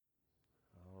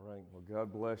Well,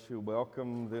 God bless you.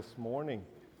 Welcome this morning.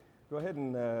 Go ahead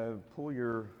and pull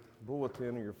your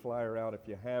bulletin or your flyer out if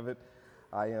you have it.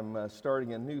 I am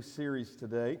starting a new series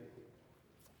today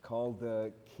called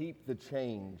Keep the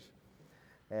Change.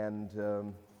 And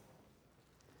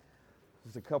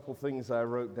there's a couple things I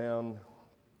wrote down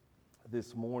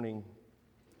this morning.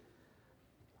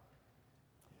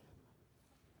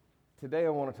 Today I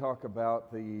want to talk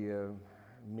about the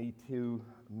Me Too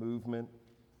movement.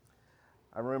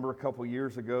 I remember a couple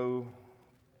years ago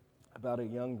about a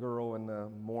young girl in a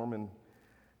Mormon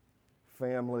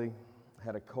family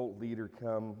had a cult leader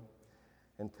come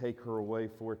and take her away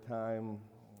for a time.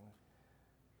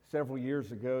 Several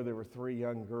years ago, there were 3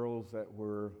 young girls that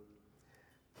were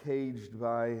caged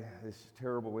by this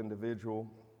terrible individual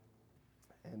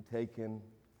and taken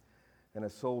and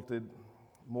assaulted.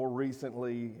 More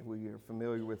recently, we are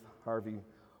familiar with Harvey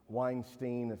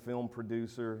Weinstein, a film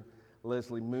producer,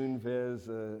 Leslie Moonves,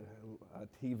 a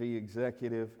TV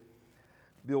executive.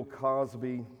 Bill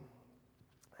Cosby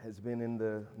has been in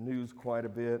the news quite a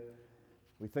bit.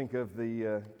 We think of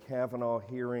the Kavanaugh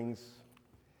hearings.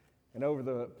 And over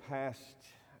the past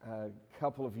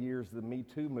couple of years, the Me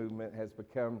Too movement has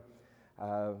become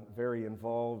very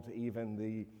involved. Even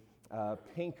the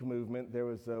Pink movement, there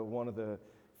was one of the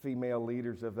female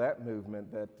leaders of that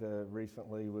movement that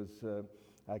recently was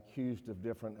accused of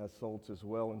different assaults as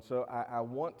well. And so I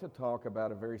want to talk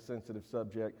about a very sensitive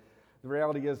subject. The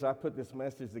reality is I put this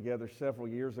message together several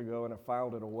years ago and I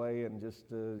filed it away and just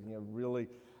really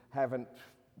haven't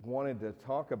wanted to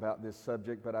talk about this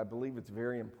subject, but I believe it's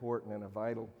very important and a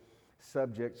vital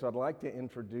subject. So I'd like to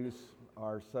introduce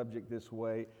our subject this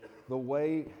way. The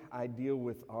way I deal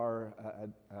with our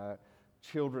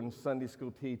children's Sunday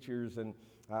school teachers and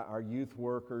our youth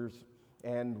workers,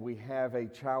 and we have a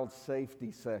child safety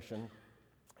session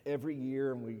every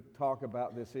year, and we talk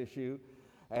about this issue.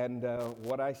 And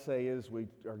what I say is we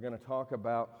are going to talk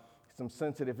about some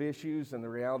sensitive issues, and the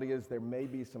reality is there may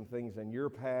be some things in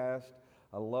your past,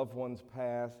 a loved one's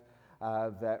past,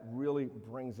 that really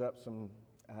brings up some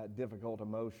difficult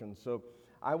emotions. So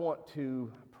I want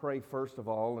to pray first of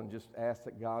all and just ask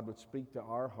that God would speak to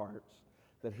our hearts,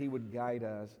 that He would guide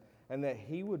us, and that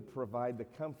He would provide the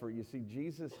comfort. You see,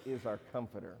 Jesus is our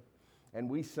comforter, and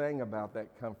we sang about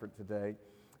that comfort today.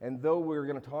 And though we're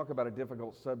going to talk about a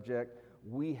difficult subject,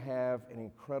 we have an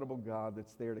incredible God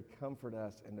that's there to comfort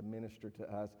us and to minister to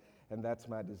us, and that's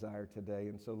my desire today.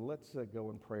 And so let's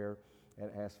go in prayer and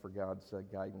ask for God's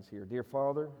guidance here. Dear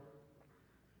Father,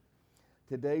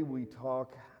 today we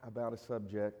talk about a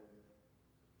subject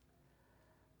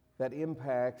that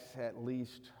impacts at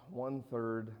least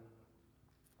 1/3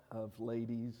 of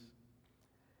ladies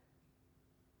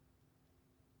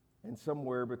and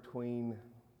somewhere between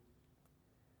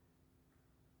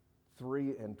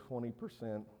 3 and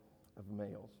 20% of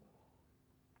males.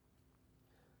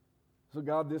 So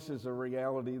God, this is a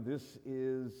reality. This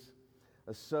is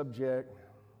a subject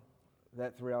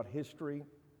that throughout history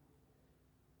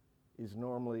is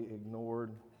normally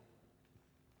ignored.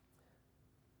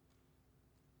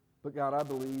 But God, I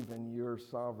believe in your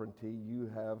sovereignty. You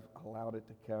have allowed it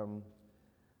to come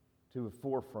to the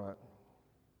forefront,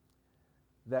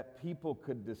 that people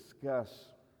could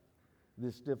discuss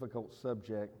this difficult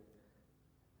subject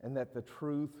and that the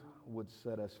truth would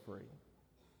set us free.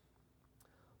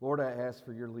 Lord, I ask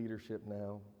for your leadership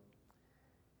now,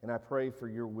 and I pray for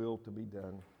your will to be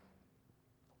done.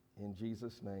 In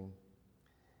Jesus' name,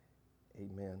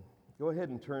 amen. Go ahead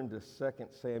and turn to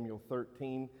 2 Samuel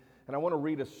 13. And I want to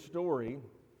read a story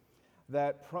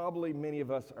that probably many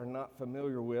of us are not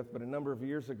familiar with, but a number of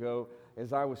years ago,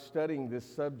 as I was studying this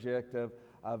subject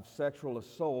of sexual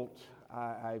assault,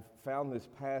 I found this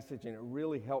passage, and it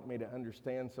really helped me to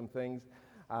understand some things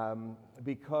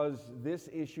because this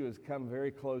issue has come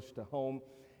very close to home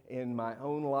in my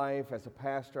own life. As a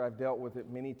pastor, I've dealt with it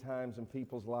many times in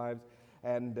people's lives,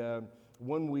 and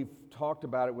when we've talked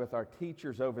about it with our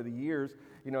teachers over the years,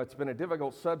 it's been a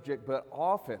difficult subject, but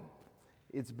often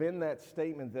it's been that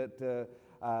statement that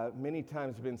many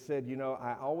times been said,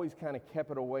 I always kind of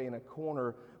kept it away in a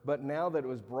corner, but now that it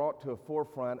was brought to a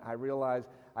forefront, I realized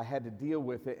I had to deal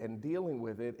with it, and dealing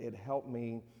with it, it helped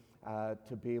me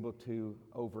to be able to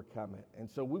overcome it. And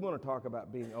so we want to talk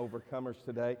about being overcomers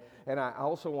today. And I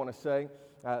also want to say,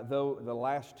 though the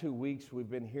last 2 weeks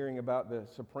we've been hearing about the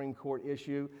Supreme Court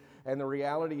issue, and the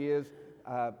reality is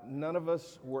none of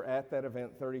us were at that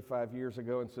event 35 years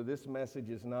ago, and so this message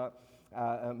is not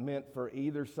meant for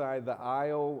either side of the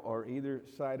aisle or either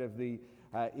side of the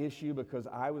issue, because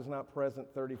I was not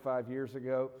present 35 years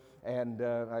ago, and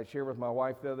I shared with my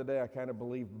wife the other day, I kind of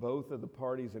believe both of the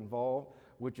parties involved,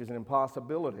 which is an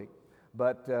impossibility.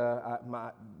 But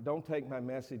don't take my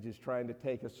message as trying to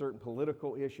take a certain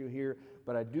political issue here,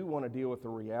 but I do want to deal with the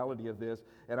reality of this.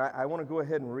 And I want to go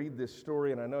ahead and read this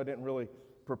story, and I know I didn't really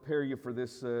prepare you for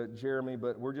this, Jeremy,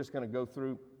 but we're just going to go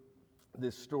through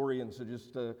this story, and so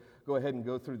just go ahead and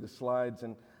go through the slides.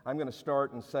 And I'm going to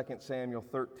start in 2 Samuel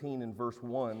 13 and verse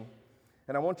 1.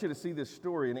 And I want you to see this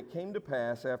story. And it came to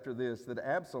pass after this that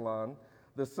Absalom,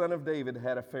 the son of David,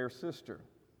 had a fair sister,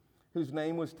 whose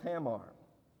name was Tamar.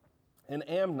 And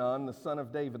Amnon, the son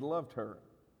of David, loved her.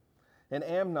 And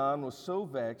Amnon was so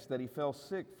vexed that he fell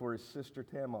sick for his sister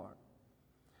Tamar.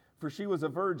 For she was a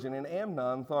virgin, and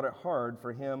Amnon thought it hard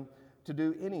for him to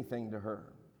do anything to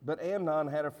her. But Amnon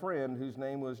had a friend whose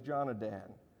name was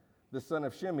Jonadab, the son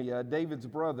of Shimeah, David's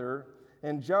brother,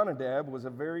 and Jonadab was a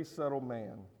very subtle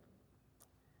man.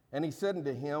 And he said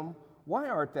unto him, Why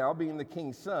art thou, being the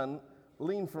king's son,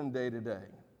 lean from day to day?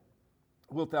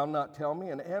 Wilt thou not tell me?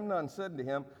 And Amnon said to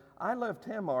him, I love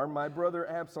Tamar, my brother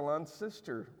Absalom's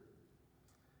sister.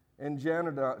 And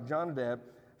Jonadab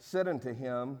said unto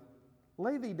him,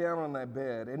 Lay thee down on thy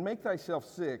bed, and make thyself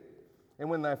sick, and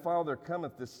when thy father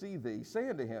cometh to see thee, say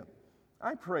unto him,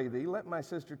 I pray thee, let my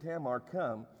sister Tamar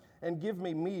come, and give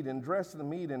me meat, and dress the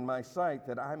meat in my sight,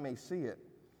 that I may see it,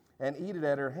 and eat it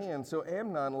at her hand. So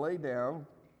Amnon lay down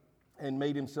and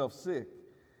made himself sick.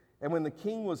 And when the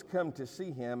king was come to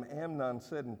see him, Amnon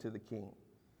said unto the king,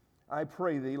 I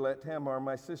pray thee, let Tamar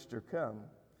my sister come,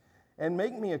 and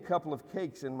make me a couple of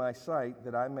cakes in my sight,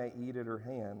 that I may eat at her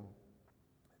hand.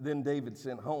 Then David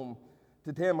sent home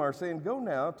to Tamar, saying, Go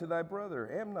now to thy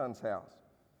brother Amnon's house,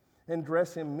 and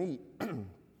dress him meat.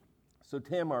 So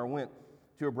Tamar went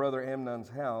to her brother Amnon's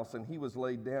house, and he was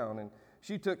laid down. And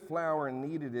she took flour and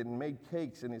kneaded it, and made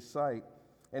cakes in his sight,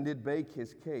 and did bake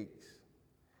his cakes.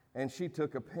 And she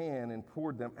took a pan and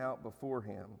poured them out before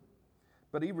him.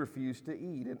 But he refused to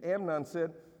eat. And Amnon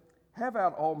said, Have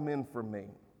out all men from me.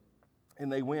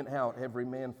 And they went out, every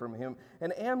man from him.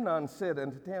 And Amnon said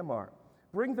unto Tamar,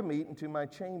 Bring the meat into my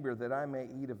chamber, that I may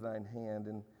eat of thine hand.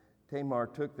 And Tamar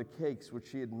took the cakes which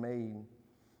she had made,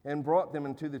 and brought them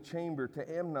into the chamber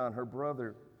to Amnon her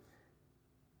brother.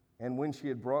 And when she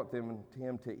had brought them to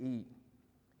him to eat,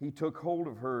 he took hold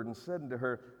of her and said unto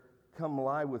her, Come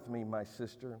lie with me, my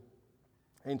sister.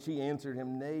 And she answered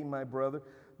him, Nay, my brother,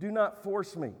 do not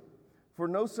force me, for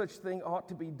no such thing ought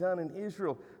to be done in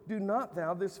Israel. Do not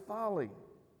thou this folly.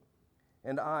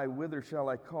 And I, whither shall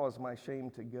I cause my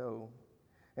shame to go?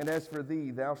 And as for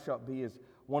thee, thou shalt be as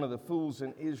one of the fools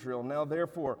in Israel. Now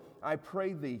therefore, I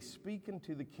pray thee, speak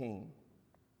unto the king,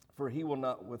 for he will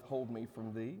not withhold me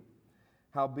from thee.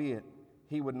 Howbeit,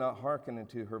 he would not hearken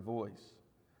unto her voice,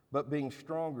 but being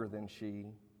stronger than she,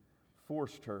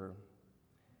 forced her,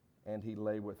 and he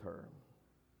lay with her.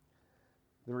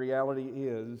 The reality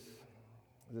is,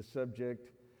 the subject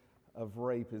of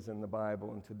rape is in the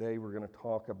Bible, and today we're going to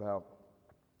talk about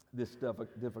this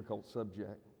difficult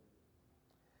subject.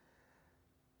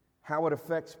 How it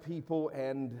affects people,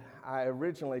 and I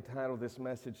originally titled this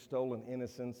message Stolen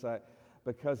Innocence.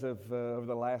 Because of over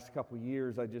the last couple of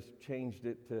years, I just changed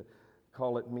it to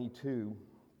call it Me Too.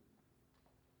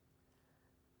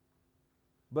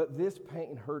 But this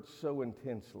pain hurts so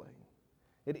intensely.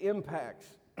 It impacts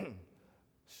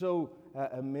so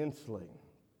immensely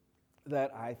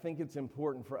that I think it's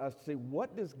important for us to say,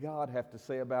 what does God have to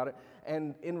say about it?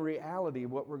 And in reality,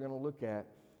 what we're going to look at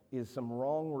is some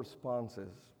wrong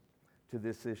responses to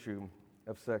this issue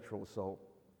of sexual assault.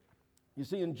 You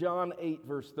see, in John 8,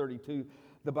 verse 32,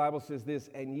 the Bible says this,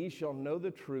 And ye shall know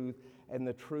the truth, and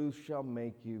the truth shall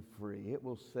make you free. It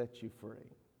will set you free.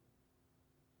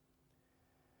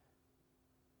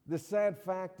 The sad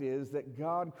fact is that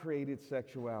God created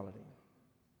sexuality.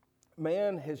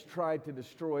 Man has tried to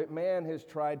destroy it. Man has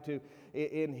tried to,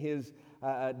 in his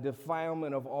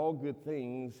defilement of all good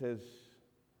things, has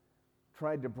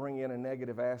tried to bring in a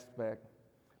negative aspect.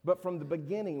 But from the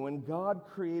beginning, when God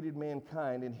created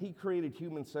mankind and he created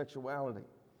human sexuality,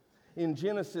 in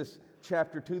Genesis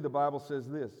chapter 2, the Bible says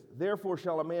this, Therefore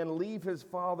shall a man leave his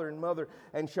father and mother,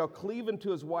 and shall cleave unto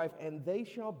his wife, and they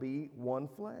shall be one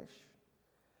flesh.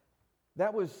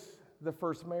 That was the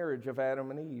first marriage of Adam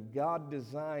and Eve. God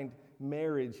designed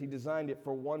marriage. He designed it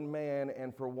for one man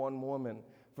and for one woman,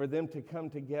 for them to come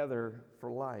together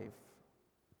for life.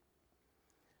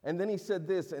 And then he said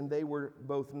this, and they were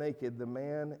both naked, the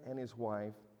man and his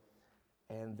wife,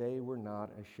 and they were not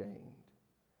ashamed.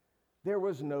 There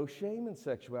was no shame in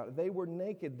sexuality. They were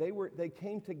naked. They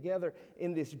came together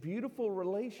in this beautiful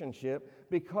relationship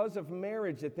because of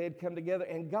marriage that they had come together.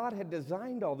 And God had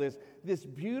designed all this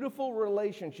beautiful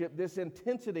relationship, this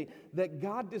intensity that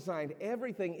God designed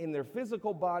everything in their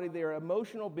physical body, their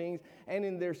emotional beings, and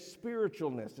in their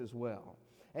spiritualness as well.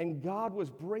 And God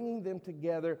was bringing them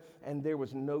together, and there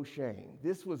was no shame.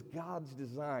 This was God's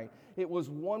design. It was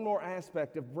one more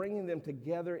aspect of bringing them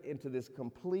together into this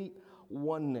complete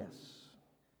oneness.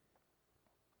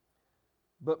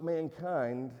 But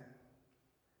mankind,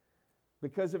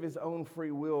 because of his own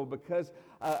free will, because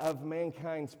of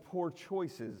mankind's poor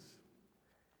choices,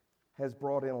 has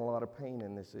brought in a lot of pain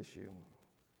in this issue.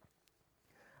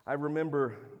 I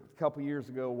remember a couple years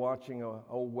ago watching an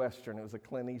old Western. It was a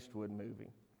Clint Eastwood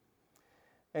movie.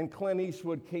 And Clint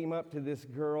Eastwood came up to this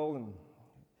girl, and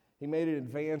he made an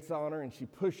advance on her, and she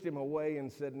pushed him away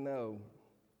and said no.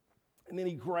 And then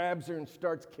he grabs her and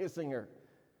starts kissing her.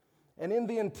 And in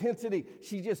the intensity,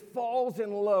 she just falls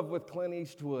in love with Clint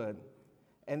Eastwood.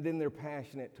 And then they're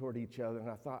passionate toward each other. And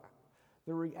I thought,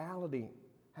 the reality,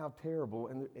 how terrible.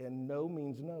 And no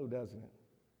means no, doesn't it?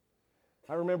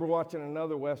 I remember watching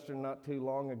another Western not too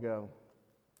long ago.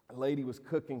 A lady was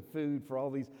cooking food for all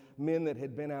these men that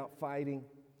had been out fighting.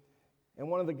 And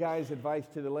one of the guys' advice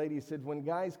to the lady said, when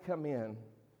guys come in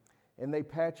and they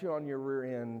pat you on your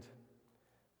rear end,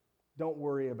 don't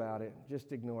worry about it.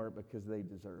 Just ignore it because they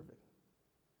deserve it.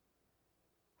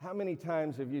 How many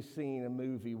times have you seen a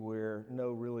movie where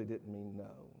no really didn't mean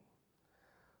no?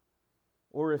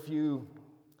 Or if you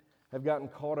have gotten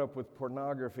caught up with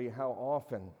pornography, how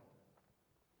often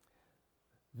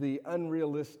the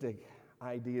unrealistic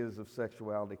ideas of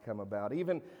sexuality come about.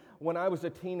 Even when I was a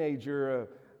teenager, a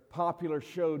popular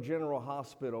show, General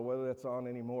Hospital, whether that's on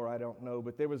anymore, I don't know,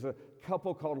 but there was a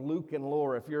couple called Luke and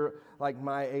Laura. If you're like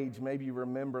my age, maybe you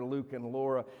remember Luke and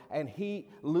Laura. And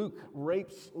Luke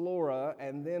rapes Laura,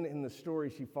 and then in the story,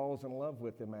 she falls in love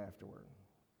with him afterward.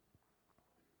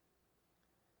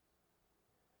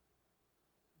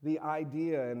 The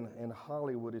idea in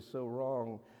Hollywood is so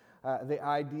wrong. The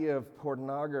idea of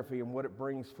pornography and what it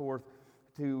brings forth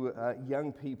to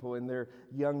young people in their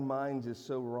young minds is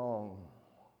so wrong.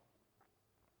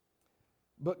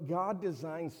 But God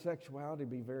designed sexuality to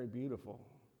be very beautiful.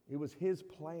 It was His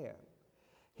plan.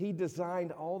 He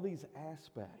designed all these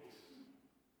aspects.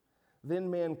 Then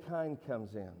mankind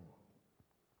comes in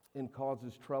and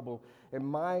causes trouble. And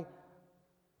my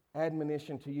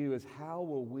admonition to you is, how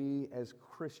will we as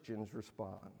Christians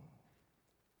respond?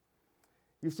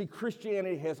 You see,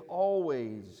 Christianity has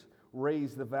always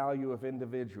raised the value of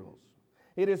individuals.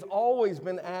 It has always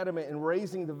been adamant in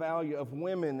raising the value of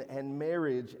women and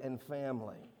marriage and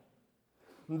family.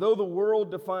 And though the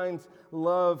world defines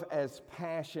love as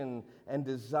passion and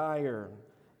desire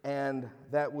and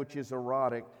that which is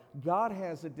erotic, God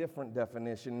has a different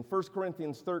definition. In 1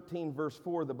 Corinthians 13, verse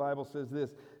 4, the Bible says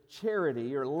this: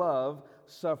 charity, or love,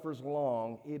 suffers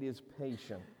long, it is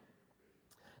patient,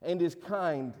 and is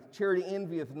kind. Charity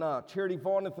envieth not. Charity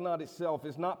vaunteth not itself,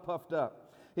 is not puffed up.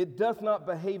 It doth not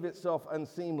behave itself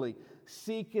unseemly,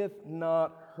 seeketh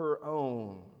not her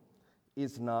own,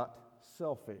 is not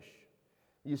selfish.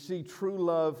 You see, true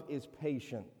love is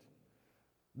patient.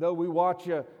 Though we watch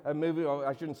a movie, or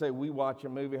I shouldn't say we watch a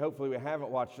movie, hopefully we haven't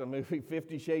watched a movie,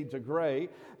 50 Shades of Grey,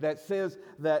 that says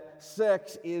that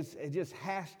sex it just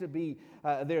has to be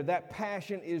there. That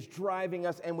passion is driving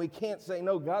us, and we can't say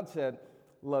no. God said,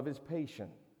 love is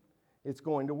patient. It's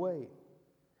going to wait.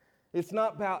 It's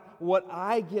not about what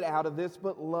I get out of this,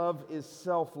 but love is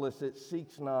selfless. It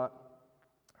seeks not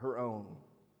her own.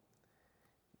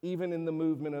 Even in the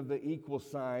movement of the equal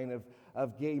sign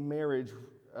of gay marriage,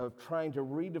 of trying to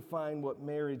redefine what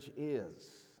marriage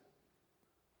is,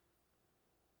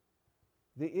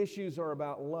 the issues are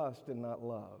about lust and not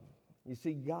love. You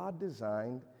see, God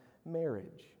designed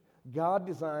marriage. God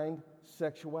designed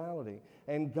sexuality.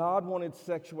 And God wanted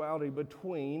sexuality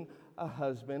between a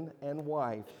husband and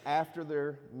wife after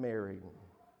they're married.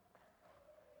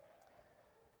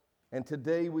 And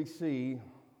today we see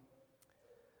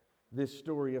this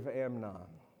story of Amnon.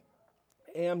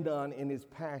 Amnon, in his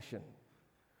passion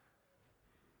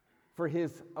for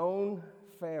his own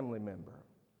family member,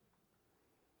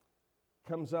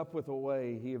 comes up with a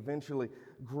way. He eventually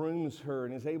grooms her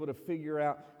and is able to figure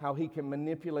out how he can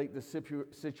manipulate the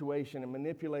situation and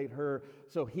manipulate her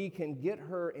so he can get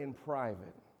her in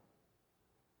private.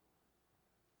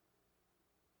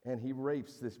 And he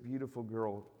rapes this beautiful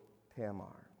girl,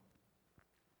 Tamar.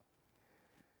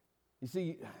 You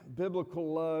see,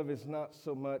 biblical love is not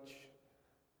so much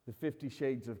the 50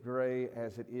 Shades of Grey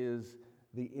as it is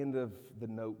the end of the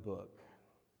Notebook.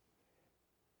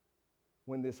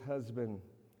 when this husband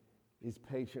is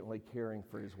patiently caring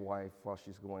for his wife while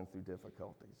she's going through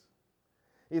difficulties.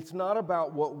 It's not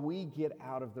about what we get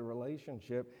out of the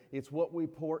relationship, it's what we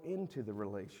pour into the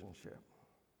relationship.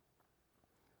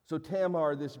 So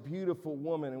Tamar, this beautiful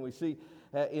woman, and we see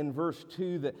in verse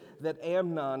 2 that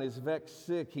Amnon is vexed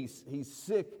sick. He's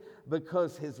sick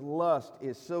because his lust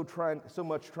is so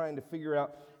much trying to figure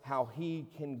out how he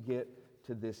can get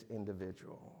to this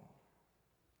individual.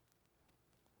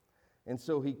 And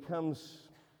so he comes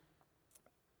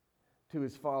to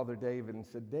his father David and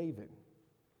said, David,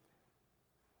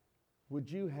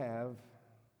 would you have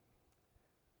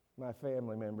my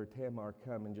family member Tamar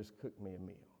come and just cook me a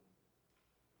meal?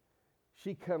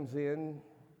 She comes in,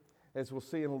 as we'll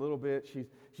see in a little bit,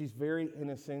 she's very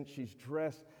innocent. She's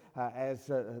dressed as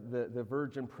the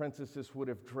virgin princesses would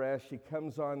have dressed. She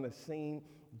comes on the scene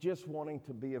just wanting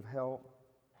to be of help.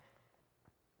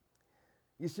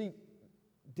 You see,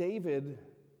 David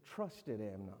trusted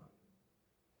Amnon.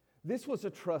 This was a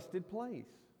trusted place.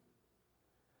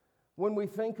 When we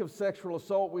think of sexual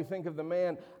assault, we think of the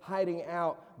man hiding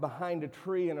out behind a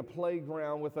tree in a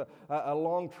playground with a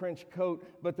long trench coat,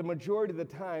 but the majority of the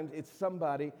times it's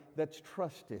somebody that's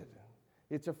trusted.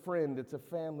 It's a friend, it's a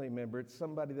family member, it's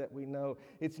somebody that we know.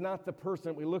 It's not the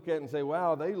person we look at and say,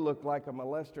 wow, they look like a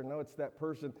molester. No, it's that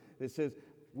person that says,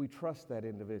 we trust that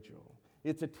individual.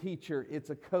 It's a teacher,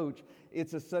 it's a coach,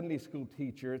 it's a Sunday school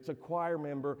teacher, it's a choir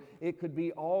member. It could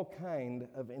be all kind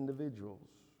of individuals.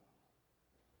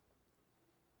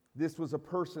 This was a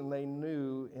person they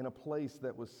knew in a place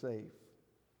that was safe.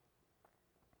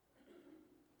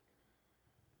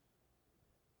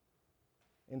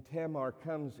 And Tamar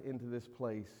comes into this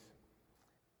place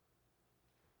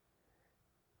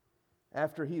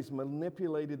after he's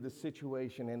manipulated the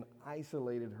situation and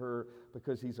isolated her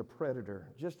because he's a predator.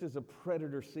 Just as a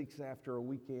predator seeks after a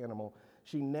weak animal,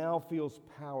 she now feels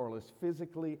powerless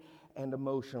physically and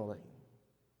emotionally.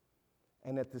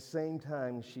 And at the same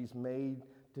time, she's made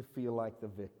to feel like the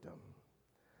victim,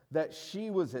 that she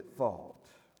was at fault,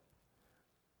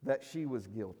 that she was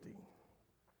guilty.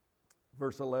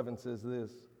 Verse 11 says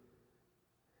this,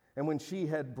 and when she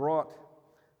had brought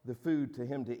the food to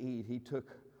him to eat, he took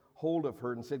hold of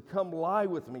her and said, come lie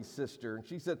with me, sister. And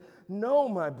she said, no,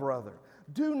 my brother,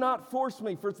 do not force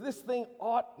me, for this thing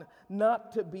ought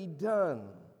not to be done.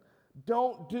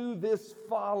 Don't do this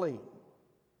folly.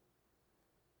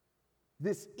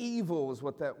 This evil is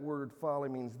what that word folly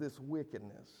means, this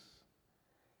wickedness.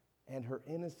 And her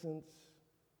innocence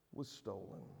was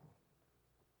stolen.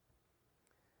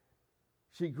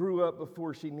 She grew up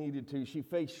before she needed to. She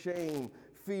faced shame,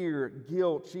 fear,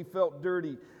 guilt. She felt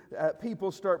dirty.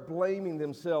 People start blaming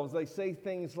themselves. They say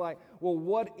things like, well,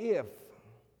 what if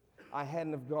I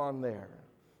hadn't have gone there?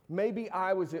 Maybe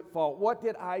I was at fault. What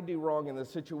did I do wrong in this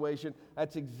situation?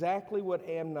 That's exactly what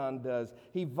Amnon does.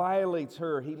 He violates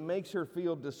her. He makes her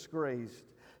feel disgraced.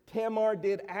 Tamar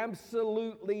did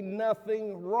absolutely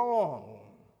nothing wrong.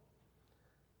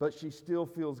 But she still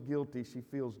feels guilty. She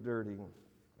feels dirty.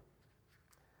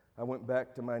 I went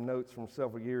back to my notes from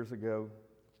several years ago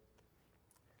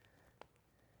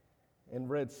and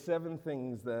read 7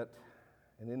 things that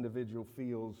an individual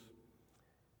feels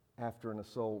after an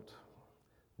assault.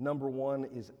 Number 1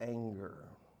 is anger,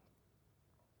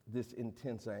 this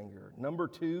intense anger. Number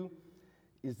 2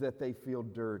 is that they feel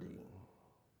dirty.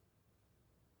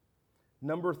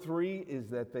 Number 3 is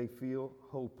that they feel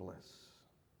hopeless.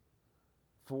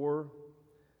 4,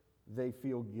 they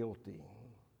feel guilty.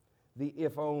 The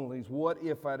if-onlys. What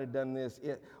if I'd have done this?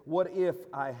 What if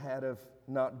I had have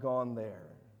not gone there?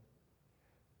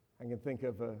 I can think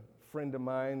of a friend of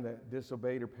mine that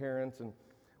disobeyed her parents and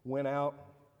went out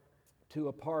to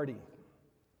a party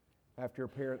after her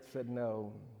parents said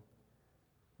no.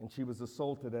 And she was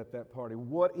assaulted at that party.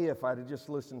 What if I'd have just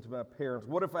listened to my parents?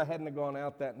 What if I hadn't have gone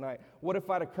out that night? What if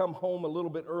I'd have come home a little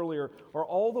bit earlier? Or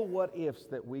all the what ifs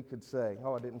that we could say.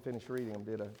 Oh, I didn't finish reading them,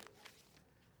 did I?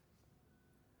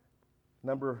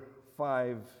 Number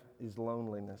 5 is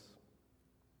loneliness.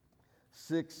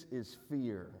 6 is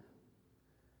fear.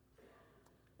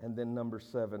 And then number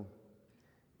 7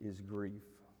 is grief.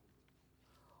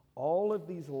 All of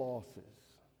these losses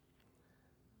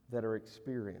that are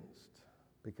experienced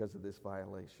because of this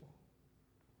violation.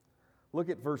 Look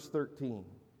at verse 13.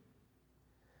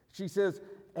 She says,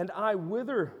 and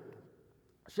whither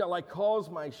shall I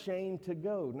cause my shame to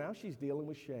go? Now she's dealing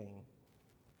with shame.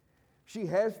 She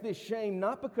has this shame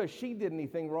not because she did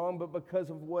anything wrong, but because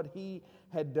of what he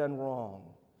had done wrong.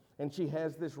 And she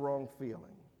has this wrong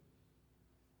feeling.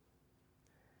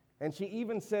 And she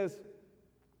even says,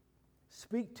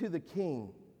 speak to the king,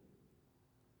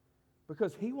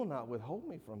 because he will not withhold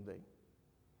me from thee.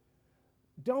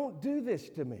 Don't do this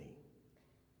to me.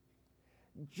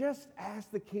 Just ask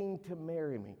the king to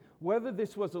marry me. Whether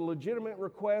this was a legitimate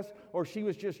request or she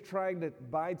was just trying to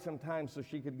bide some time so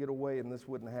she could get away and this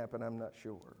wouldn't happen, I'm not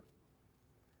sure.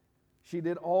 She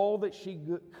did all that she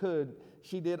could.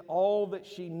 She did all that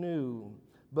she knew,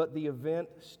 but the event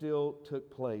still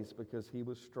took place because he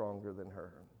was stronger than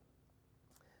her.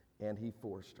 And he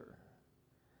forced her.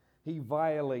 He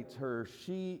violates her.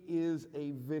 She is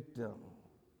a victim.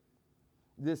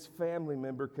 This family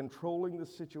member controlling the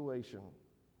situation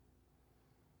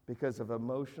because of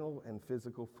emotional and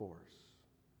physical force.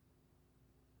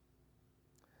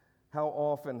 How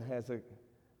often has a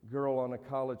girl on a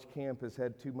college campus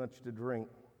had too much to drink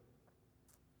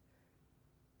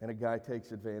and a guy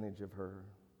takes advantage of her?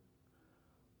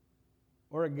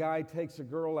 Or a guy takes a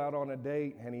girl out on a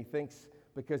date and he thinks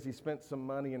because he spent some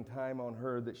money and time on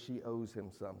her that she owes him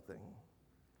something.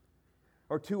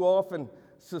 Or too often,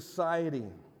 society,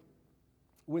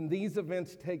 when these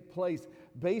events take place,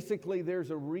 basically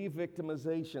there's a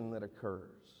re-victimization that occurs.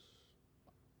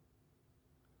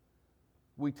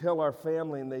 We tell our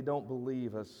family and they don't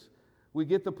believe us. We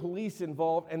get the police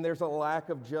involved and there's a lack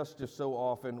of justice so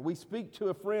often. We speak to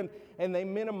a friend and they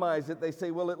minimize it. They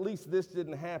say, well, at least this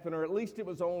didn't happen, or at least it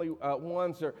was only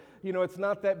once, or, it's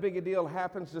not that big a deal. It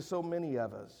happens to so many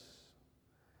of us.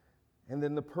 And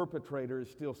then the perpetrator is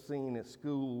still seen at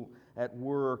school, at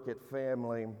work, at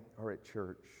family, or at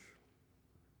church.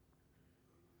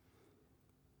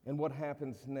 And what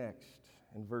happens next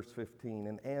in verse 15?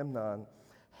 And Amnon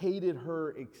hated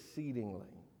her exceedingly.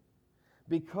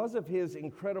 Because of his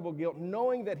incredible guilt,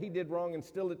 knowing that he did wrong, and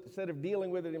still, instead of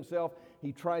dealing with it himself,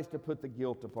 he tries to put the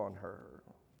guilt upon her.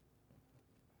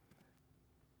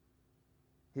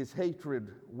 His hatred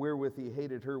wherewith he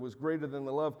hated her was greater than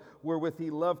the love wherewith he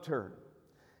loved her.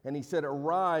 And he said,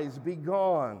 "Arise, be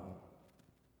gone."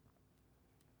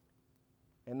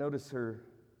 And notice her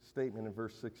statement in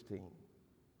verse 16.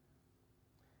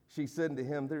 She said to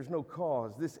him, "There's no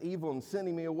cause. This evil in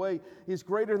sending me away is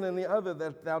greater than the other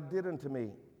that thou did unto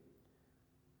me."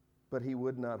 But he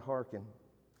would not hearken.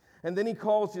 And then he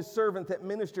calls his servant that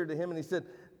ministered to him, and he said,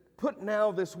 "Put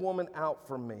now this woman out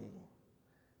from me,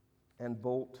 and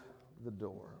bolt the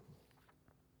door."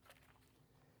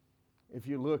 If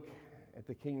you look at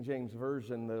the King James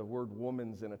Version, the word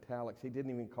woman's in italics. He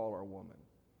didn't even call her a woman.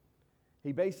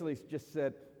 He basically just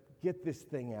said, "Get this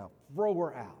thing out. Throw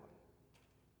her out."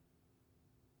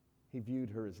 He viewed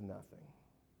her as nothing.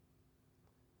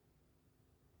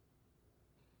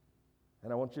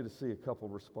 And I want you to see a couple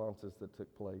responses that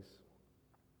took place.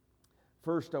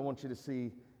 First, I want you to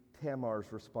see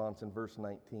Tamar's response in verse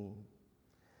 19.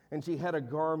 And she had a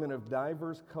garment of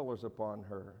divers colors upon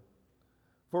her,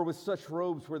 for with such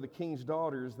robes were the king's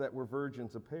daughters that were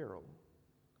virgins' apparel.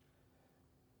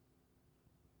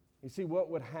 You see, what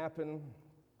would happen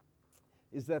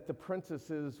is that the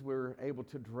princesses were able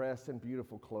to dress in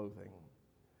beautiful clothing.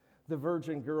 The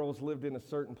virgin girls lived in a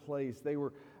certain place. They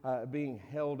were being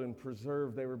held and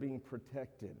preserved. They were being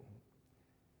protected.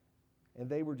 And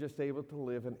they were just able to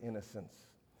live in innocence.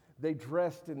 They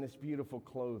dressed in this beautiful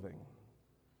clothing.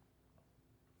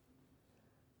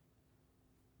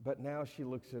 But now she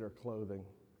looks at her clothing.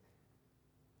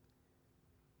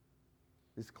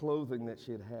 This clothing that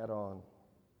she had had on,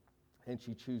 and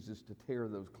she chooses to tear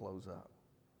those clothes up.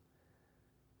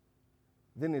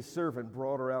 Then his servant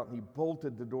brought her out, and he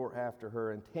bolted the door after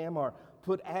her. And Tamar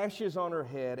put ashes on her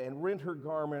head and rent her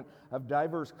garment of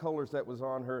diverse colors that was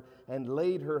on her, and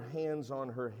laid her hands on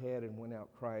her head and went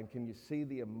out crying. Can you see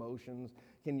the emotions?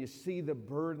 Can you see the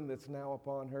burden that's now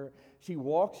upon her? She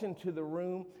walks into the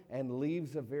room and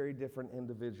leaves a very different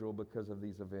individual because of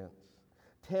these events.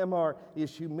 Tamar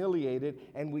is humiliated,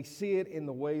 and we see it in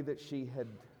the way that she had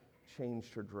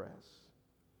changed her dress.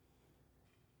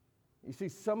 You see,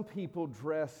 some people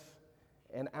dress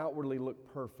and outwardly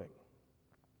look perfect.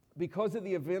 Because of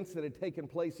the events that had taken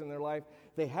place in their life,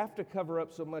 they have to cover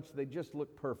up so much they just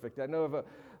look perfect. I know of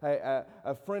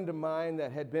a friend of mine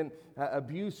that had been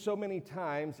abused so many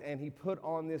times, and he put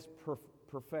on this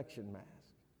perfection mask.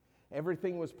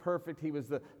 Everything was perfect. He was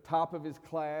the top of his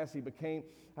class. He became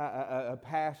a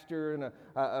pastor and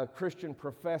a Christian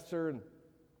professor, and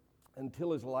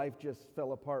until his life just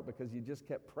fell apart because he just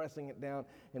kept pressing it down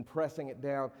and pressing it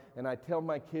down. And I tell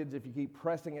my kids, if you keep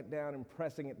pressing it down and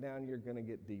pressing it down, you're going to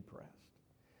get depressed.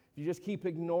 If you just keep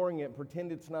ignoring it,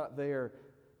 pretend it's not there,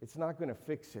 it's not going to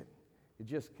fix it. It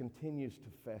just continues to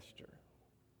fester.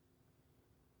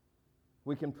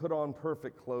 We can put on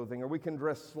perfect clothing, or we can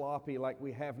dress sloppy like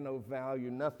we have no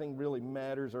value, nothing really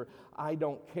matters, or I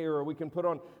don't care. Or we can put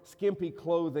on skimpy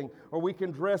clothing, or we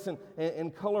can dress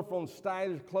in colorful and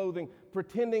stylish clothing,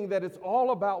 pretending that it's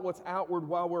all about what's outward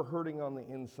while we're hurting on the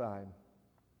inside.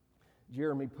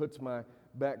 Jeremy puts my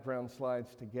background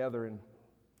slides together, and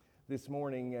this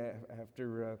morning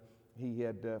after he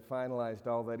had finalized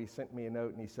all that, he sent me a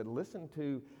note and he said, listen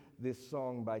to this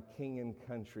song by King and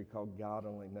Country called God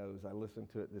Only Knows. I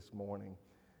listened to it this morning,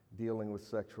 dealing with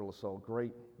sexual assault.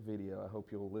 Great video. I hope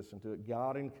you'll listen to it.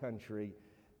 God and Country,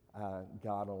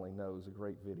 God Only Knows. A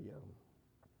great video.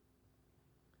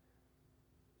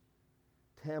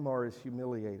 Tamar is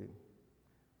humiliated.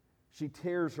 She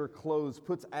tears her clothes,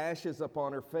 puts ashes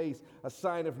upon her face, a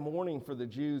sign of mourning for the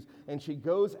Jews, and she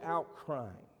goes out crying.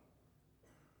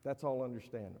 That's all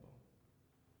understandable.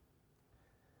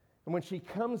 And when she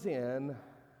comes in,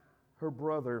 her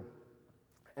brother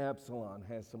Absalom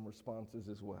has some responses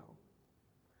as well.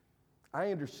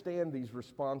 I understand these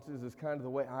responses as kind of the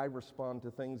way I respond to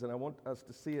things, and I want us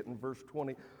to see it in verse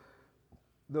 20,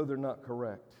 though they're not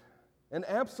correct. And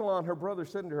Absalom, her brother,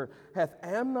 said unto her, hath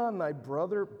Amnon thy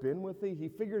brother been with thee? He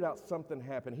figured out something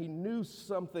happened. He knew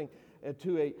something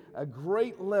to a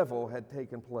great level had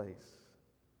taken place.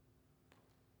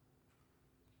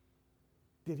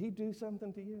 Did he do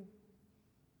something to you?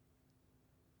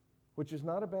 Which is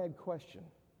not a bad question.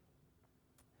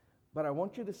 But I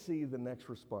want you to see the next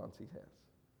response he has.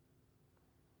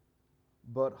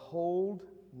 But hold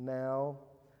now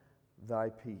thy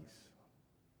peace.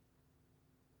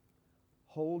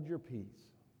 Hold your peace.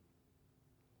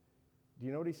 Do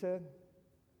you know what he said?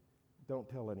 Don't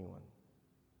tell anyone.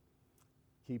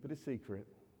 Keep it a secret.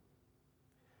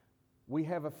 We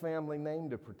have a family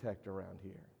name to protect around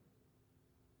here.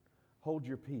 Hold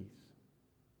your peace.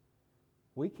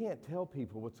 We can't tell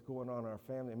people what's going on in our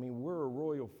family. I mean, we're a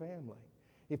royal family.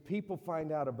 If people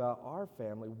find out about our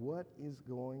family, what is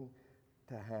going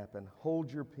to happen?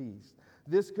 Hold your peace.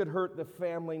 This could hurt the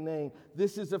family name.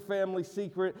 This is a family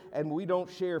secret, and we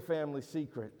don't share family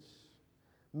secrets.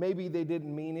 Maybe they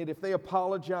didn't mean it. If they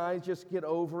apologize, just get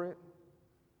over it.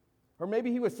 Or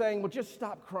maybe he was saying, well, just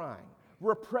stop crying.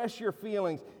 Repress your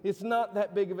feelings. It's not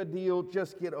that big of a deal.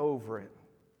 Just get over it.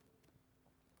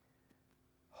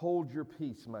 Hold your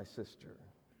peace, my sister.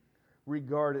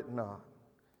 Regard it not.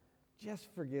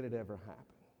 Just forget it ever happened.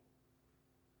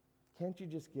 Can't you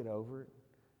just get over it?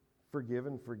 Forgive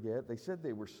and forget. They said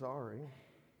they were sorry.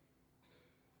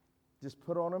 Just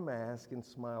put on a mask and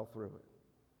smile through it.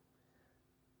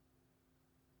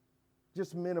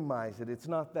 Just minimize it. It's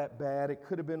not that bad. It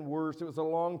could have been worse. It was a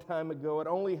long time ago. It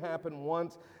only happened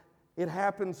once. It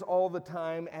happens all the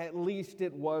time. At least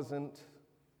it wasn't.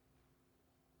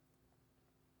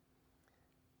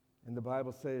 And the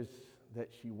Bible says that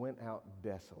she went out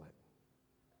desolate.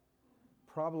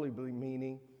 Probably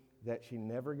meaning that she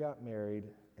never got married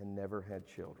and never had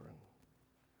children.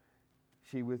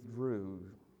 She withdrew.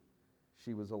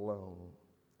 She was alone.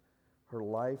 Her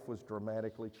life was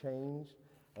dramatically changed,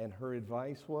 and her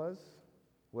advice was,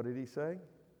 what did he say?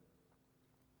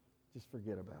 Just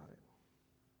forget about it.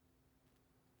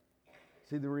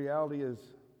 See, the reality is,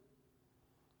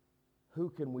 who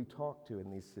can we talk to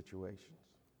in these situations?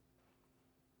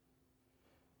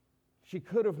 She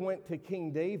could have went to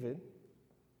King David.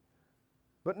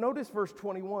 But notice verse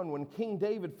 21. When King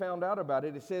David found out about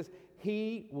it, it says,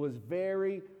 he was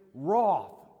very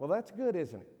wroth. Well, that's good,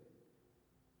 isn't it?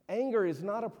 Anger is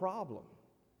not a problem.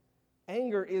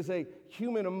 Anger is a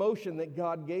human emotion that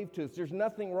God gave to us. There's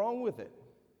nothing wrong with it.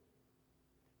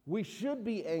 We should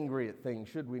be angry at things,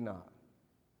 should we not?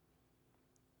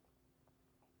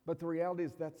 But the reality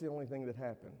is that's the only thing that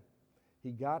happened.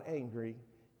 He got angry,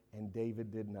 and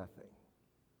David did nothing.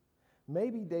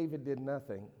 Maybe David did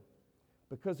nothing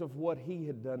because of what he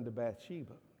had done to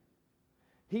Bathsheba.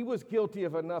 He was guilty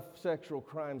of enough sexual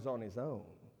crimes on his own.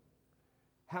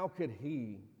 How could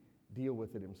he deal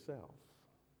with it himself?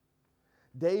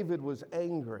 David was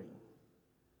angry,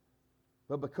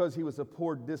 but because he was a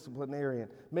poor disciplinarian,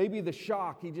 maybe the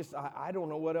shock, I don't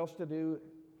know what else to do.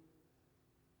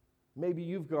 Maybe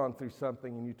you've gone through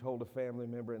something and you told a family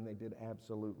member and they did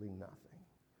absolutely nothing.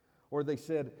 Or they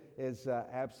said, as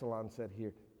Absalom said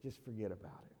here, just forget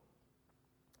about it.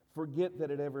 Forget that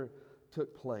it ever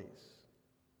took place.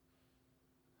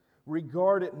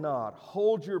 Regard it not.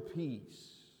 Hold your peace.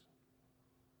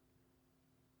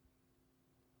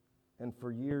 And for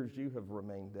years you have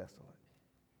remained desolate.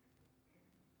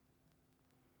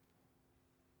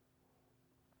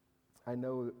 I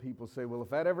know that people say, well, if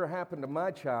that ever happened to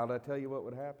my child, I tell you what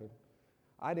would happen.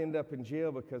 I'd end up in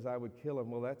jail because I would kill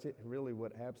him. Well, that's really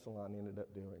what Absalom ended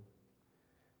up doing.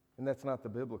 And that's not the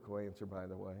biblical answer, by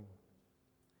the way.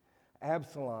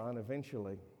 Absalom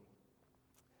eventually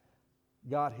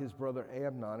got his brother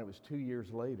Amnon, it was 2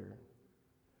 years later,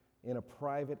 in a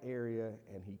private area,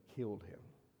 and he killed him.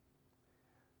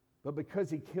 But because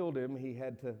he killed him, he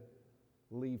had to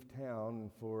leave town,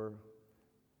 and for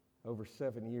over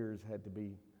 7 years had to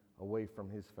be away from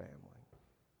his family.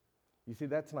 You see,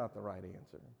 that's not the right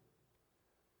answer.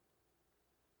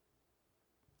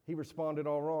 He responded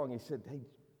all wrong. He said, hey,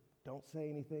 don't say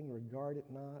anything, regard it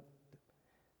not.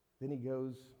 Then he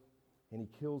goes and he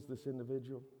kills this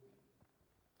individual.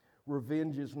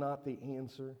 Revenge is not the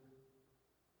answer.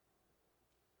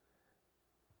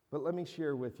 But let me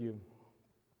share with you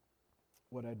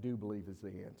what I do believe is the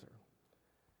answer.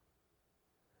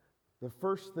 The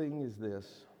first thing is this.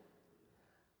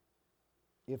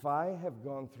 If I have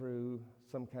gone through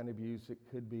some kind of abuse, it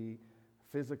could be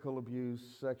physical abuse,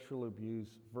 sexual abuse,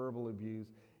 verbal abuse.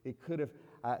 It could have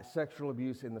sexual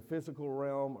abuse in the physical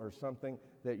realm or something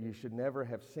that you should never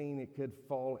have seen. It could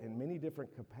fall in many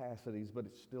different capacities, but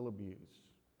it's still abuse.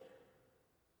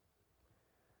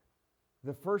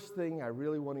 The first thing I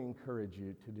really want to encourage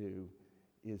you to do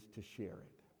is to share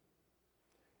it.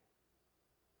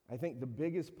 I think the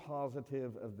biggest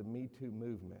positive of the Me Too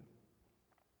movement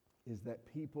is that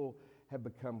people have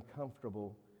become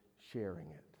comfortable sharing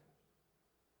it.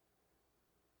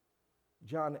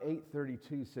 John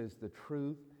 8:32 says, the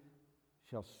truth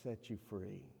shall set you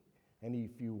free. And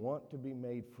if you want to be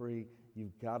made free,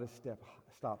 you've got to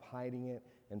stop hiding it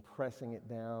and pressing it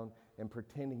down and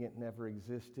pretending it never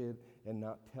existed and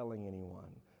not telling anyone.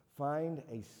 Find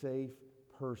a safe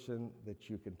person that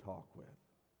you can talk with.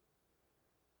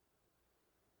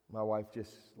 My wife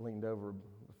just leaned over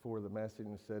before the message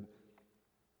and said,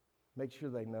 make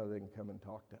sure they know they can come and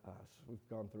talk to us. We've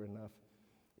gone through enough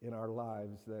in our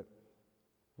lives that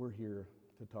we're here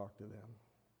to talk to them.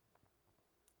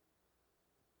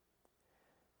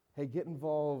 Hey, get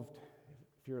involved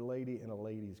if you're a lady in a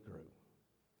ladies group.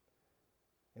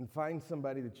 And find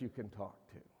somebody that you can talk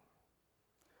to.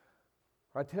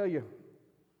 I tell you,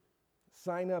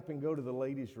 sign up and go to the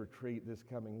ladies' retreat this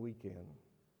coming weekend.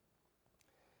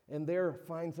 And there,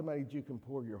 find somebody that you can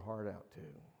pour your heart out to.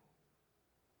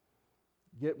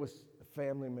 Get with a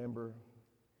family member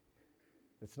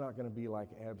that's not going to be like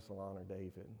Absalom or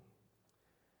David.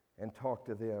 And talk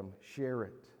to them. Share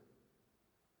it.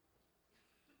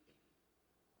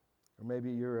 Or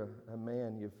maybe you're a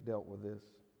man, you've dealt with this.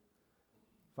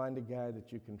 Find a guy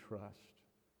that you can trust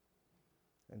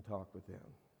and talk with them.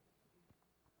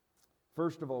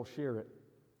 First of all, share it.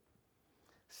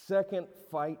 Second,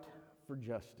 fight for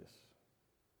justice.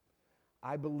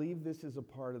 I believe this is a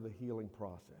part of the healing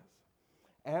process.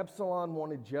 Absalom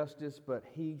wanted justice, but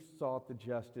he sought the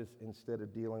justice instead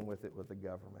of dealing with it with the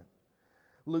government.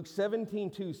 Luke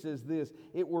 17:2 says this,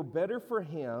 it were better for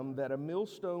him that a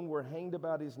millstone were hanged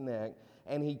about his neck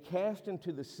and he cast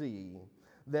into the sea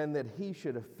than that he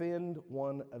should offend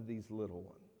one of these little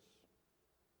ones.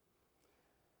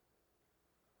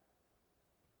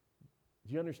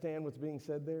 Do you understand what's being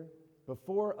said there?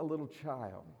 Before a little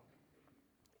child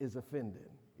is offended,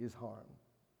 is harmed,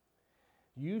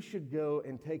 you should go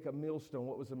and take a millstone.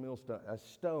 What was a millstone? A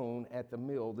stone at the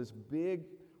mill, this big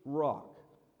rock,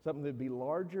 something that would be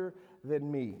larger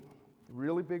than me,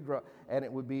 really big rock, and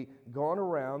it would be gone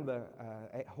around. The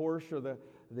horse or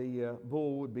the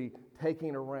bull would be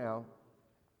taking around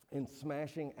and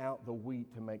smashing out the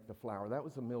wheat to make the flour. That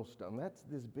was a millstone. That's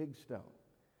this big stone.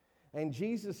 And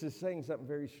Jesus is saying something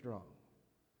very strong.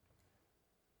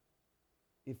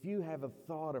 If you have a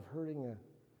thought of hurting a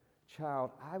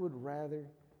child, I would rather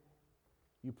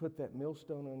you put that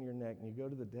millstone on your neck and you go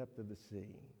to the depth of the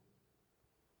sea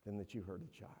than that you hurt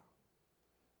a child.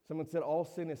 Someone said all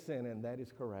sin is sin, and that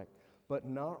is correct. But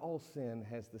not all sin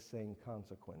has the same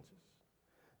consequences.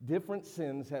 Different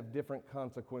sins have different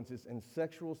consequences, and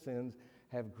sexual sins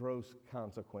have gross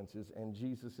consequences, and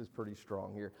Jesus is pretty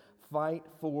strong here. Fight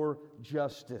for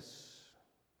justice.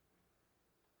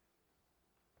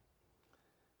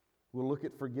 We'll look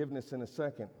at forgiveness in a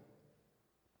second.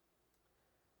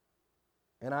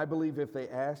 And I believe if they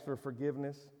ask for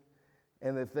forgiveness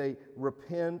and if they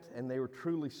repent and they were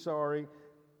truly sorry,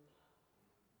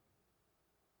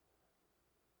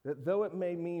 that though it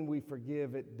may mean we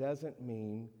forgive, it doesn't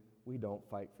mean we don't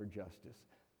fight for justice.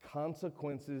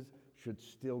 Consequences should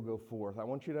still go forth. I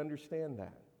want you to understand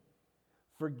that.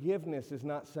 Forgiveness is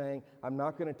not saying, I'm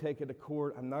not going to take it to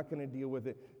court, I'm not going to deal with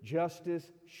it.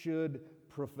 Justice should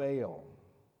prevail.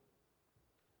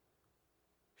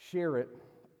 Share it.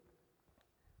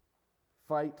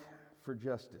 Fight for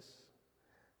justice.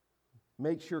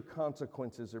 Make sure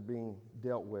consequences are being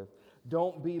dealt with.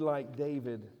 Don't be like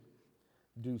David.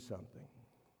 Do something.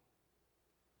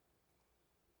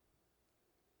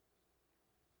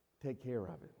 Take care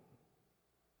of it.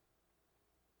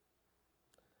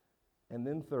 And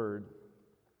then third,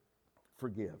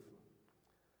 forgive.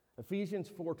 Ephesians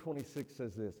 4:26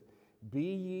 says this,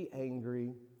 "Be ye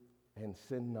angry and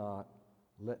sin not.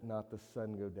 Let not the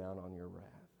sun go down on your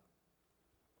wrath."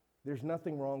 There's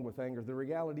nothing wrong with anger. The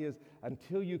reality is,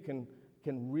 until you can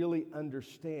really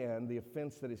understand the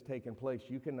offense that has taken place,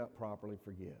 you cannot properly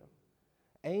forgive.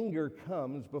 Anger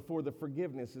comes before the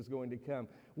forgiveness is going to come.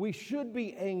 We should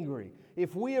be angry.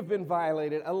 If we have been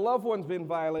violated, a loved one's been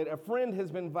violated, a friend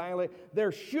has been violated,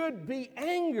 there should be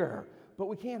anger, but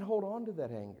we can't hold on to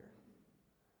that anger.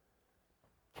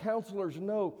 Counselors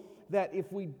know that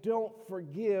if we don't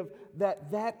forgive,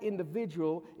 that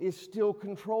individual is still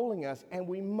controlling us, and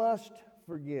we must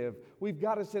forgive. We've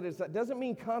got to set it aside. Doesn't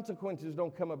mean consequences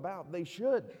don't come about. They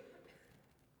should.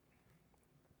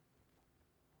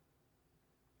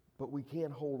 But we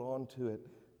can't hold on to it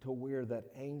to where that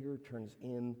anger turns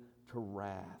into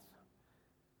wrath.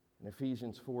 And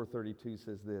Ephesians 4:32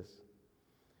 says this,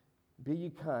 "Be ye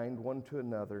kind one to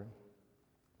another,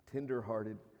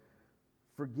 tender-hearted,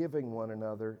 forgiving one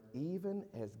another, even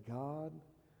as God,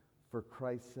 for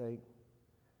Christ's sake,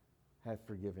 hath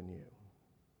forgiven you."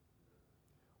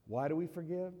 Why do we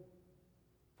forgive?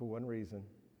 For one reason,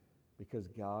 because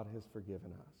God has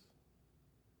forgiven us.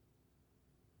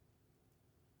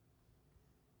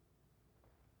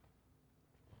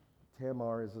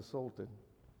 Tamar is assaulted.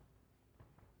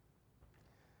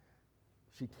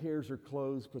 She tears her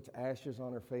clothes, puts ashes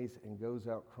on her face, and goes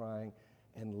out crying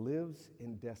and lives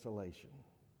in desolation.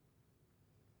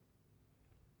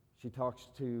 She talks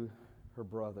to her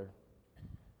brother,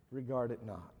 "Regard it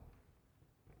not.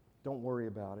 Don't worry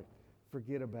about it.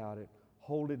 Forget about it.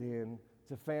 Hold it in.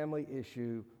 It's a family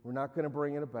issue. We're not going to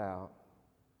bring it about."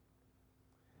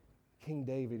 King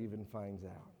David even finds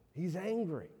out. He's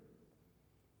angry,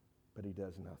 but he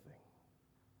does nothing.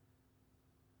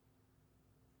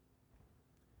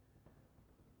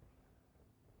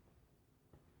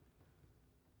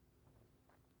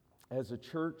 As a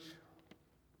church,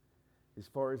 as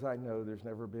far as I know, there's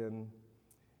never been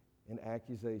an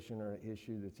accusation or an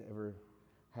issue that's ever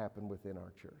happened within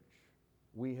our church.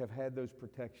 We have had those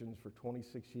protections for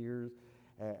 26 years,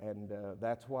 and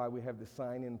that's why we have the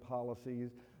sign-in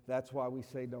policies. That's why we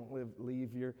say don't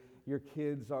leave your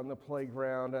kids on the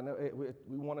playground. I know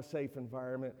we want a safe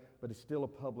environment, but it's still a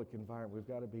public environment. We've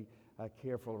got to be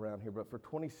careful around here. But for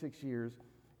 26 years,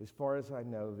 as far as I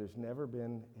know, there's never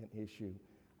been an issue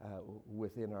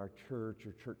within our church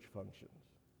or church functions.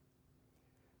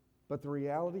 But the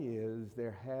reality is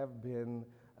there have been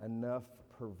enough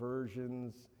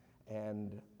perversions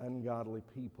and ungodly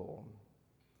people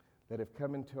that have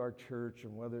come into our church,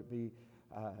 and whether it be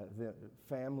the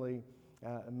family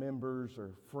members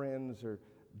or friends or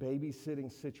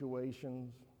babysitting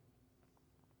situations,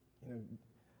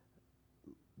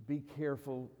 be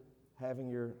careful having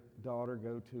your daughter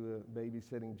go to a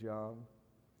babysitting job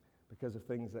because of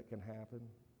things that can happen.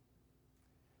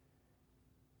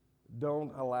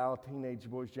 Don't allow teenage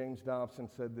boys, James Dobson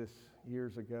said this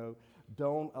years ago,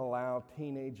 don't allow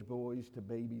teenage boys to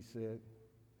babysit.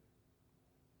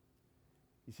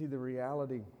 You see, the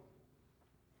reality,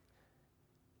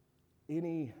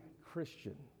 any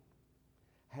Christian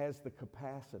has the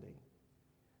capacity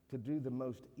to do the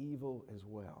most evil as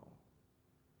well.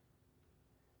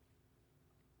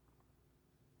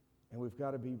 And we've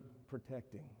got to be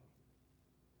protecting.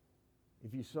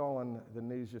 If you saw on the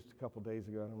news just a couple days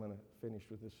ago, and I'm going to finish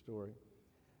with this story,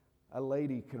 a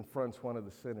lady confronts one of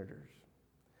the senators,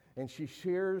 and she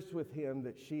shares with him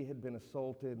that she had been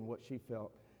assaulted and what she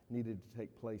felt needed to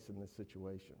take place in this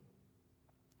situation.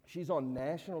 She's on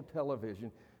national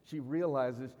television. She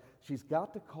realizes she's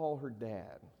got to call her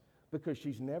dad because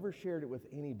she's never shared it with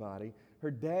anybody. Her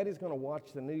dad is going to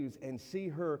watch the news and see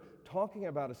her talking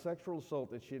about a sexual assault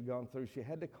that she had gone through. She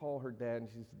had to call her dad, and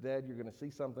she said, "Dad, you're going to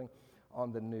see something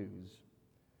on the news,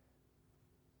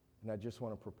 and I just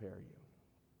want to prepare you."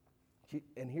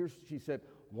 She said,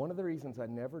 "One of the reasons I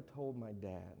never told my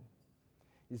dad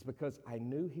is because I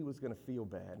knew he was going to feel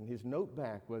bad." And his note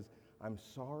back was, "I'm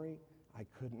sorry I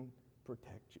couldn't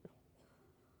protect you."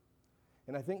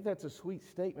 And I think that's a sweet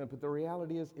statement, but the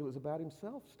reality is it was about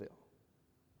himself still.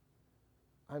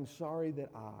 I'm sorry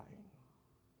that I.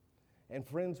 And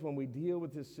friends, when we deal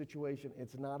with this situation,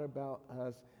 it's not about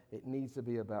us. It needs to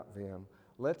be about them.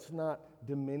 Let's not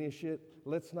diminish it.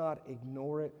 Let's not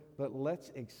ignore it, but let's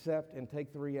accept and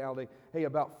take the reality. Hey,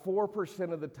 about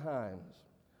 4% of the times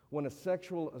when a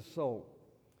sexual assault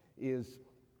is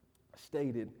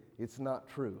stated it's not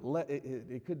true.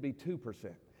 It could be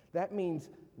 2%. That means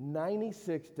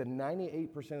 96 to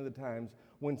 98% of the times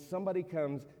when somebody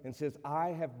comes and says, I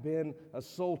have been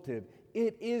assaulted,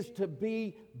 it is to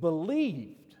be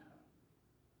believed.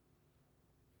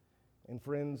 And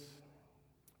friends,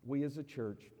 we as a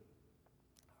church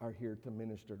are here to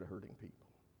minister to hurting people.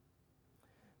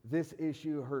 This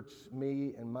issue hurts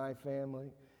me and my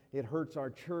family. It hurts our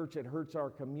church. It hurts our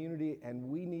community. And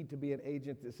we need to be an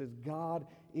agent that says, God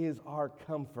is our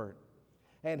comfort.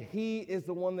 And He is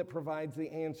the one that provides the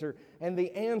answer. And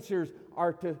the answers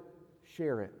are to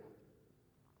share it,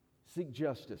 seek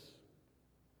justice,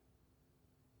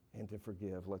 and to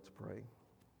forgive. Let's pray.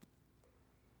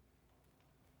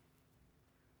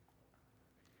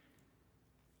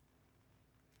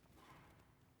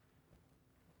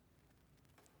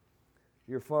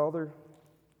 Dear Father,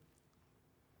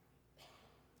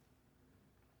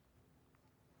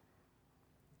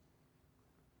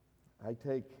 I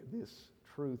take this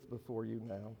truth before you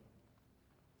now.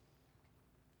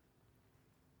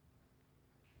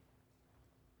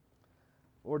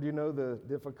 Lord, you know the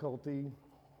difficulty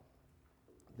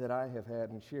that I have had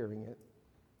in sharing it,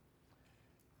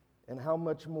 and how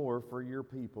much more for your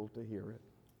people to hear it.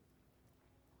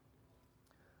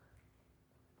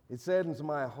 It saddens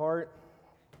my heart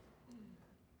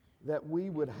that we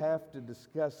would have to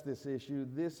discuss this issue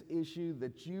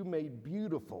that you made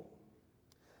beautiful.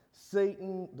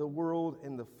 Satan, the world,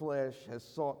 and the flesh has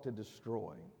sought to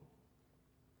destroy.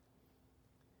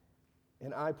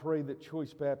 And I pray that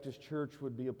Choice Baptist Church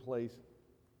would be a place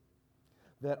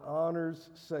that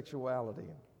honors sexuality,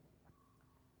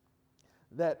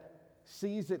 that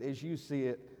sees it as you see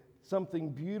it,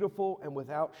 something beautiful and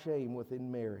without shame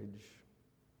within marriage,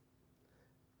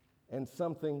 and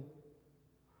something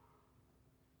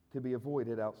to be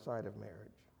avoided outside of marriage.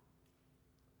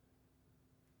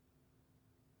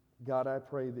 God, I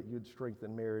pray that you'd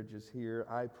strengthen marriages here.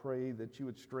 I pray that you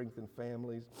would strengthen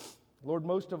families. Lord,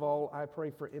 most of all, I pray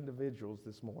for individuals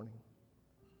this morning.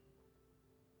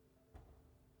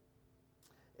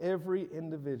 Every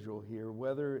individual here,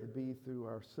 whether it be through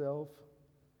ourselves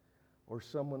or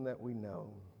someone that we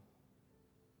know,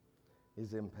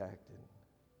 is impacted.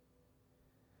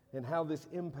 And how this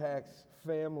impacts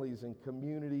families and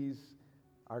communities,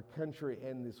 our country,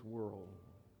 and this world.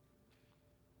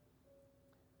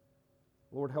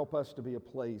 Lord, help us to be a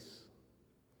place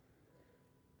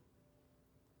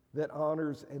that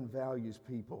honors and values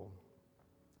people,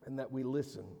 and that we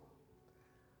listen,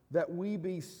 that we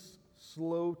be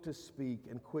slow to speak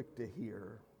and quick to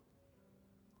hear.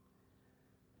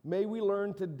 May we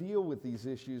learn to deal with these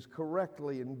issues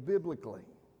correctly and biblically.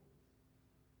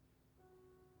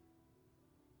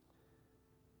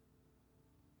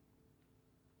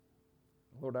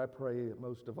 Lord, I pray that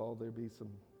most of all there be some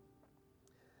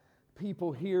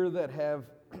people here that have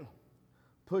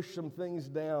pushed some things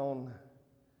down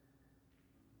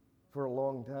for a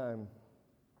long time,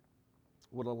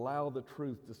 would allow the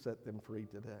truth to set them free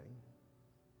today.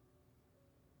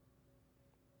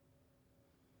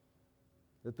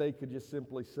 That they could just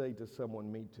simply say to someone,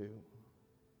 me too.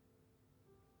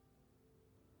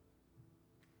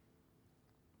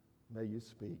 May you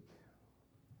speak.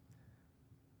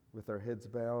 With our heads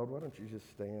bowed, why don't you just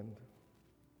stand?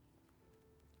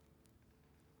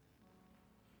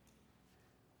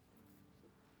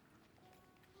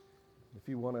 If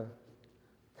you want to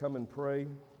come and pray,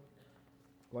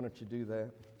 why don't you do that?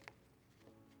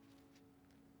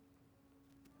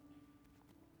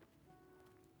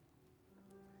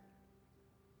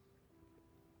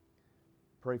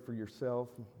 Pray for yourself.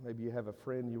 Maybe you have a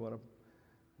friend you want to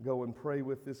go and pray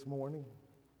with this morning.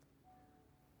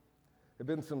 There have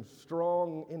been some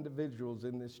strong individuals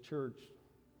in this church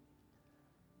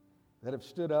that have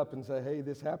stood up and said, hey,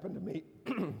 this happened to me.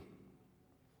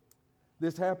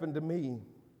 This happened to me.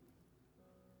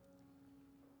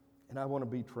 And I want to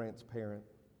be transparent.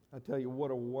 I tell you, what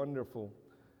a wonderful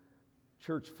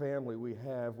church family we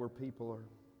have where people are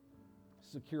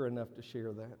secure enough to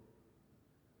share that.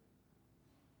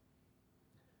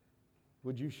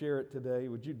 Would you share it today?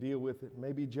 Would you deal with it?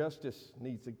 Maybe justice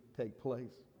needs to take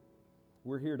place.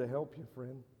 We're here to help you,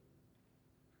 friend.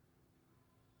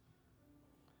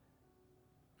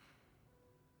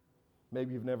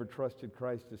 Maybe you've never trusted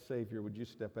Christ as Savior. Would you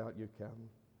step out? You come.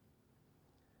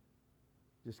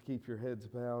 Just keep your heads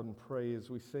bowed and pray as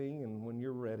we sing, and when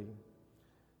you're ready,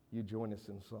 you join us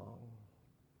in song.